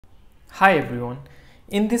Hi everyone,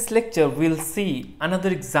 in this lecture we'll see another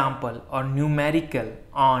example or numerical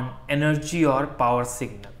on energy or power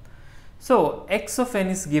signal. So x of n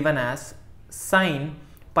is given as sine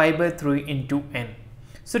pi by 3 into n.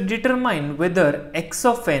 So determine whether x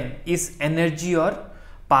of n is energy or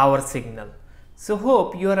power signal. So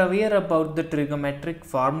hope you are aware about the trigonometric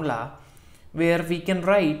formula where we can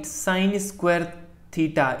write sine square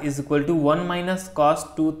theta is equal to 1 minus cos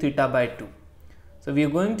 2 theta by 2. So we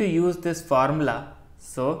are going to use this formula,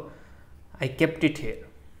 so I kept it here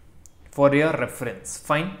for your reference.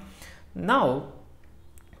 Fine. Now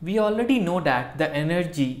we already know that the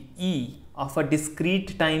energy E of a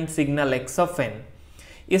discrete time signal x of n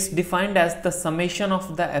is defined as the summation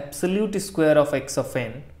of the absolute square of x of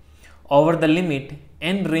n over the limit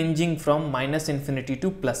n ranging from minus infinity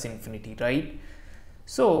to plus infinity, right?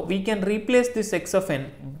 So we can replace this x of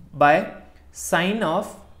n by sine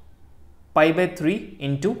of pi by 3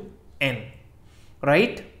 into n,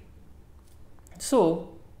 right? So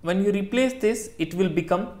when you replace this, it will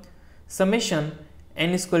become summation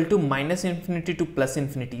n is equal to minus infinity to plus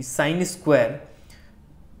infinity sine square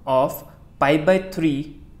of pi by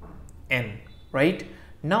 3 n, right?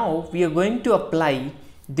 Now we are going to apply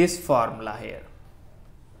this formula here.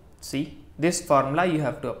 See, this formula you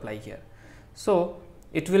have to apply here. So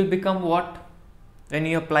it will become what? When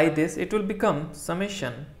you apply this, it will become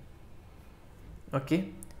summation. Okay,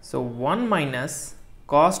 so 1 minus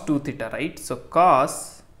cos 2 theta, right? So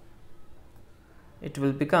cos, it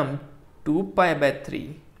will become 2 pi by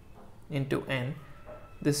 3 into n,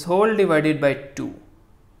 this whole divided by 2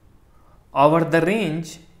 over the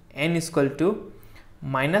range n is equal to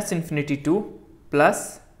minus infinity to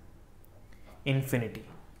plus infinity.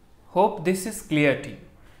 Hope this is clear to you.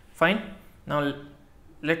 Fine. Now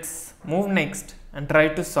let's move next and try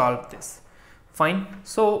to solve this. Fine.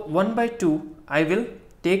 So 1 by 2, I will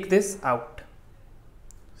take this out.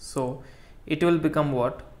 So it will become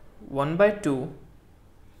what? 1 by 2,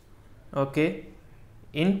 okay,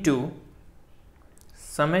 into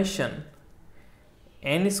summation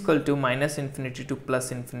n is equal to minus infinity to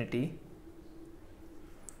plus infinity,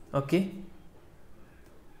 okay,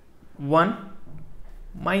 1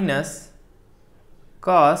 minus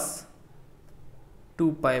cos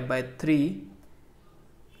 2 pi by 3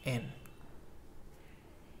 n.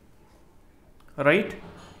 Right?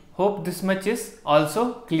 Hope this much is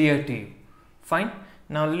also clear to you. Fine.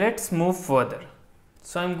 Now let's move further.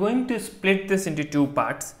 So I'm going to split this into two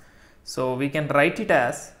parts. So we can write it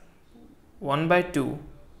as 1 by 2,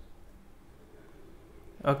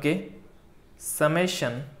 okay,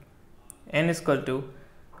 summation n is equal to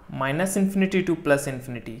minus infinity to plus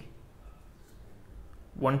infinity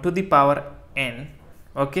 1 to the power n,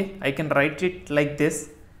 okay, I can write it like this,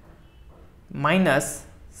 minus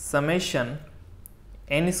summation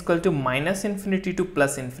n is equal to minus infinity to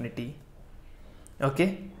plus infinity,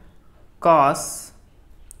 okay, cos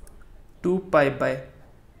 2 pi by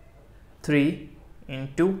 3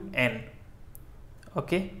 into n.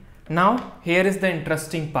 Okay, now here is the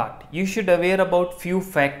interesting part. You should aware about few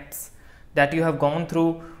facts that you have gone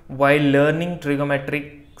through while learning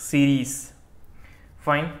trigonometric series.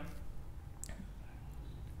 Fine.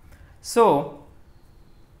 So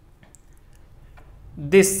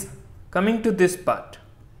this, coming to this part,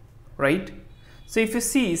 right? So if you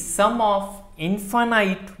see, sum of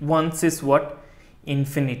infinite ones is what?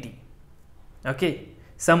 Infinity. Okay,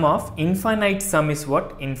 sum of infinite sum is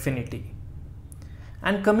what? Infinity.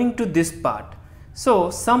 And coming to this part, so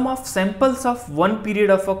sum of samples of one period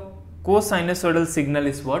of a cosinusoidal signal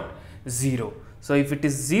is what? 0. So if it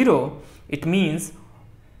is 0, it means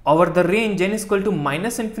over the range n is equal to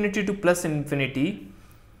minus infinity to plus infinity,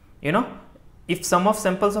 you know, if sum of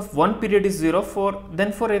samples of one period is 0,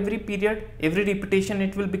 then for every period, every repetition,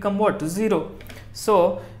 it will become what? 0.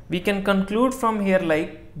 So we can conclude from here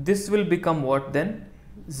like this will become what then?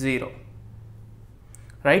 0,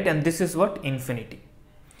 right? And this is what? Infinity.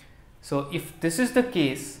 So if this is the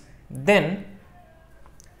case, then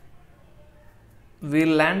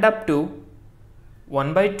we'll land up to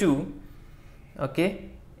 1 by 2, okay,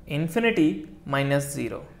 infinity minus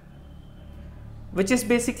 0, which is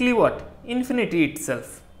basically what? Infinity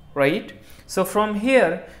itself, right? So from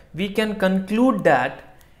here we can conclude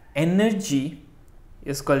that energy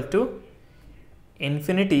is equal to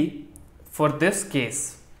infinity for this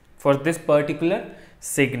case, for this particular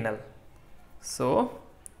signal. So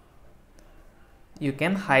you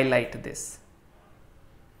can highlight this.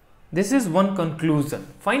 This is one conclusion.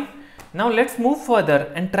 Fine. Now let's move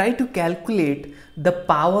further and try to calculate the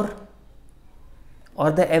power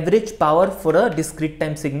or the average power for a discrete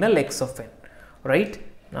time signal x of n, right?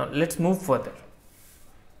 Now let's move further.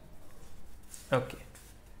 Okay.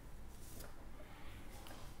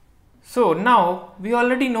 So now we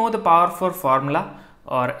already know the power for formula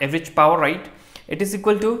or average power, right? It is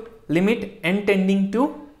equal to limit n tending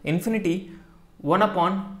to infinity 1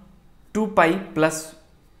 upon 2 pi plus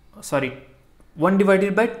 1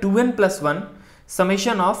 divided by 2n plus 1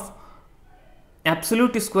 summation of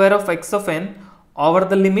absolute square of x of n over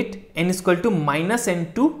the limit n is equal to minus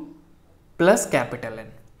n2 plus capital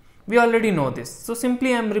N. We already know this. So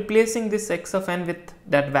simply I am replacing this x of n with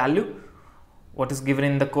that value what is given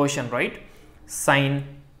in the quotient, right? Sine,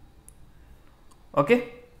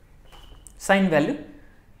 okay, sine value,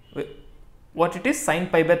 what it is, sine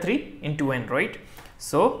pi by 3 into n, right?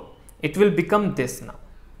 So it will become this now.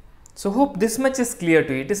 So hope this much is clear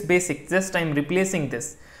to you. It is basic, just I am replacing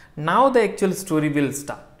this. Now the actual story will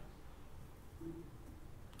start.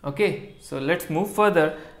 Okay, so let's move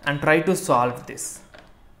further and try to solve this.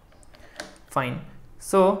 Fine.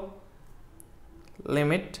 So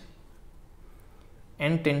limit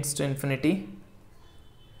n tends to infinity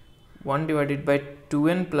 1 divided by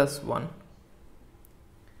 2n plus 1.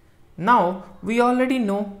 Now we already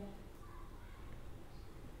know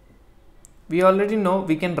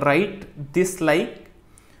we can write this like,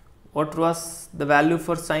 what was the value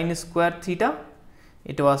for sine square theta?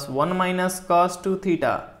 It was 1 minus cos 2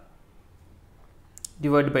 theta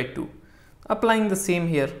divided by 2. Applying the same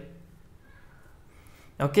here.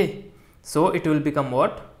 Okay, so it will become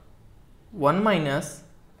what? 1 minus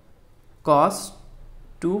cos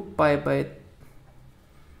 2 pi by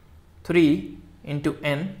 3 into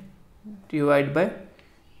n divided by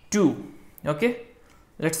 2. Okay,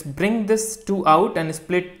 let's bring this 2 out and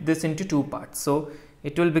split this into two parts. So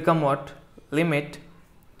it will become what? Limit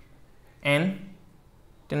n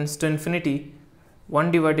tends to infinity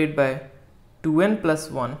 1 divided by 2n plus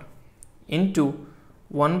 1 into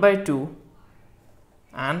 1 by 2,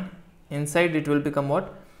 and inside it will become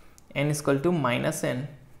what? N is equal to minus n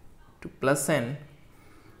to plus n.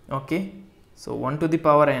 Okay, so 1 to the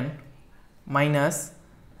power n minus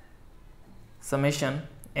summation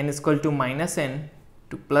n is equal to minus n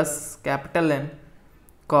to plus capital N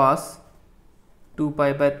cos 2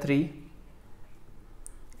 pi by 3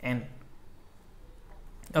 n.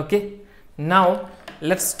 Okay, now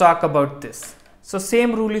let's talk about this. So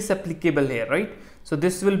same rule is applicable here, right? So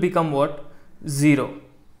this will become what? 0.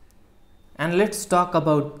 And let's talk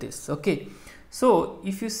about this. Okay, so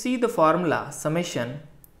if you see the formula, summation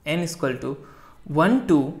n is equal to 1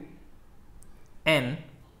 to n,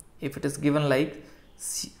 if it is given like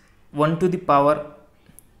 1 to the power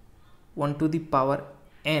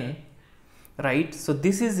n, right? So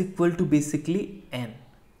this is equal to basically n.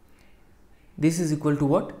 This is equal to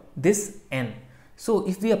what? This n. So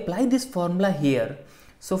if we apply this formula here,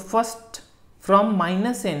 so first from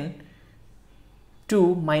minus n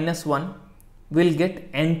to minus 1 we'll get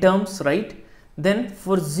n terms, right? Then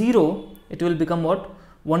for 0 it will become what?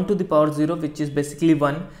 1 to the power 0, which is basically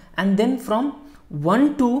 1, and then from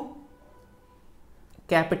 1 to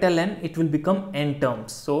capital N it will become n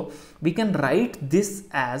terms. So we can write this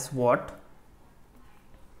as what?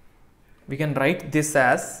 We can write this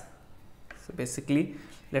as, so basically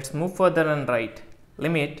let's move further and write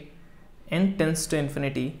limit n tends to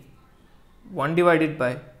infinity 1 divided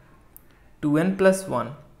by 2n plus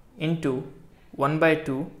 1 into 1 by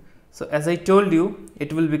 2. So as I told you,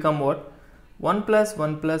 it will become what? 1 plus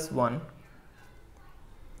 1 plus 1,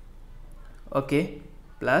 okay,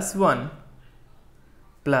 plus 1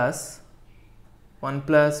 plus 1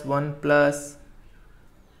 plus 1 plus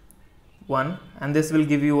 1, and this will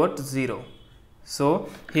give you what? 0. So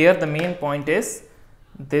here the main point is,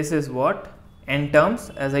 this is what? N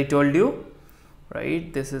terms, as I told you,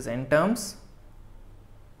 right? This is n terms,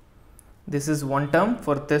 this is one term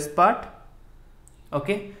for this part,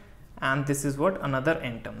 okay, and this is what? Another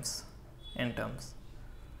n terms.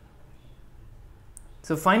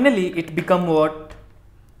 So finally it become what?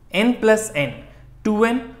 N plus n,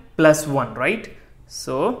 2n plus 1, right?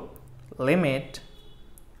 So limit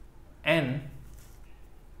n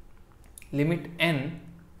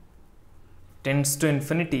tends to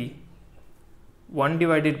infinity 1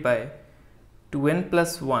 divided by 2n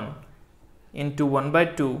plus 1 into 1 by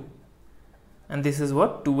 2, and this is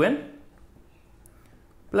what? 2n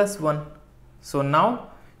plus 1. So now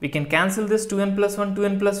we can cancel this 2n plus 1,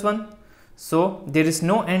 2n plus 1. So there is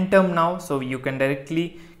no n term now, so you can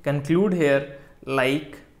directly conclude here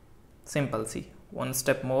like simple. See, one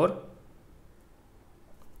step more,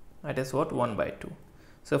 that is what? 1 by 2.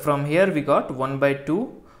 So from here we got 1 by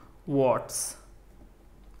 2 watts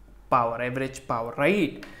power, average power,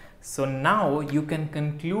 right? So now you can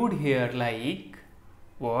conclude here like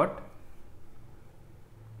what?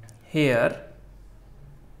 Here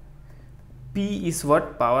P is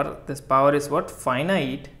what? Power. This power is what?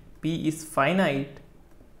 Finite. P is finite.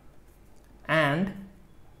 And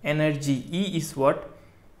energy E is what?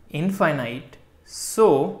 Infinite.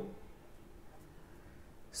 So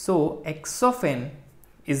x of n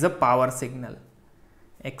is a power signal.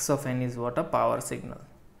 X of n is what? A power signal.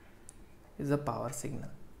 Is a power signal.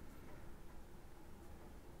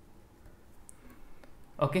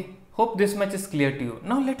 Okay, hope this much is clear to you.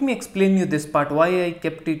 Now let me explain you this part, why I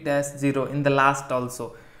kept it as 0 in the last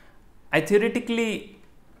also. I theoretically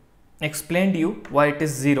explained you why it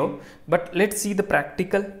is 0, but let's see the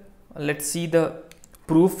practical. Let's see the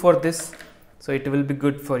proof for this, so it will be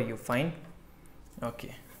good for you. Fine.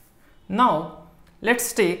 Okay. Now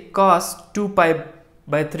let's take cos 2 pi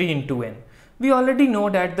by 3 into n. We already know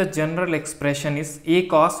that the general expression is a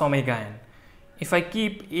cos omega n. If I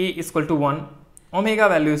keep a is equal to 1, omega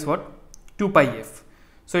value is what? 2 pi f.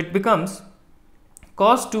 So it becomes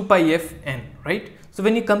cos 2 pi f n, right? So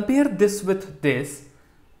when you compare this with this,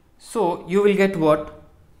 so you will get what?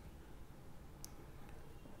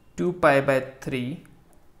 2 pi by 3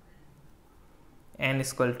 n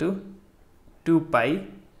is equal to 2 pi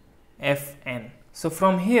f n. So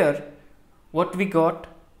from here, what we got?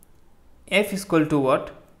 F is equal to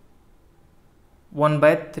what? 1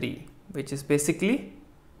 by 3, which is basically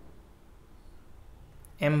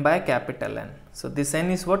m by capital N. So this n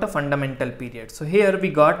is what? A fundamental period. So here we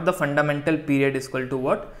got the fundamental period is equal to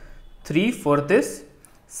what? 3 for this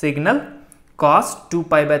signal cos 2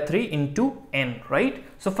 pi by 3 into n, right?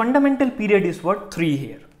 So fundamental period is what? 3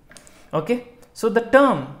 here. Okay. So the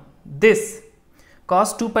term this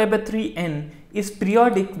cos 2 pi by 3 n is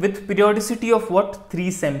periodic with periodicity of what? 3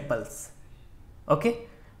 samples. Okay.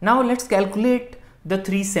 Now let's calculate the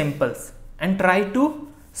 3 samples and try to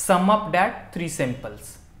sum up that 3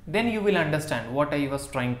 samples. Then you will understand what I was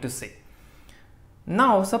trying to say.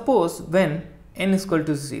 Now suppose when n is equal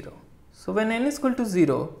to 0. So when n is equal to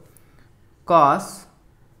 0, cos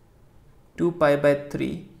 2 pi by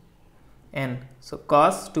 3 n. So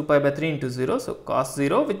cos 2 pi by 3 into 0. So cos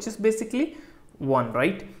 0, which is basically 1,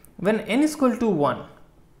 right? When n is equal to 1,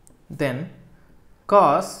 then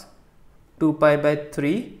cos 2 pi by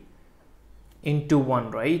 3 into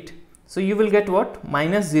 1, right? So you will get what?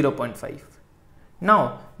 Minus 0.5.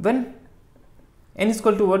 Now when n is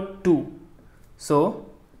equal to what? 2. So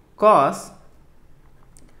cos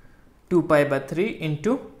 2 pi by 3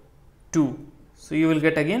 into 2. So you will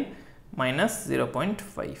get again minus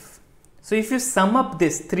 0.5. So if you sum up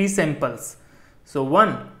this 3 samples, so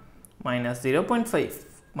 1 minus 0.5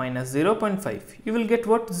 minus 0.5, you will get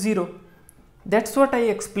what? 0. That's what I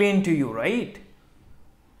explained to you, right?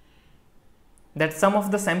 That sum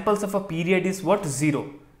of the samples of a period is what?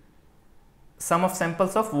 0. Sum of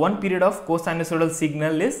samples of one period of cosinusoidal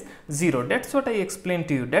signal is 0. That's what I explained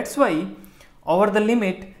to you. That's why over the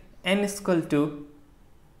limit n is equal to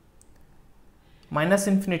minus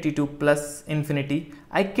infinity to plus infinity,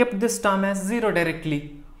 I kept this term as 0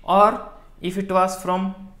 directly. Or if it was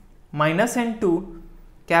from minus n to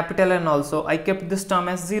capital N also, I kept this term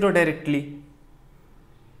as 0 directly.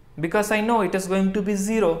 Because I know it is going to be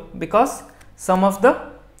 0, because sum of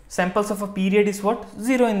the samples of a period is what?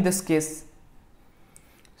 0 in this case.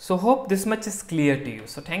 So hope this much is clear to you.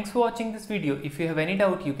 So thanks for watching this video. If you have any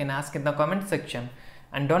doubt, you can ask in the comment section,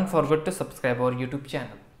 and don't forget to subscribe our YouTube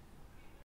channel.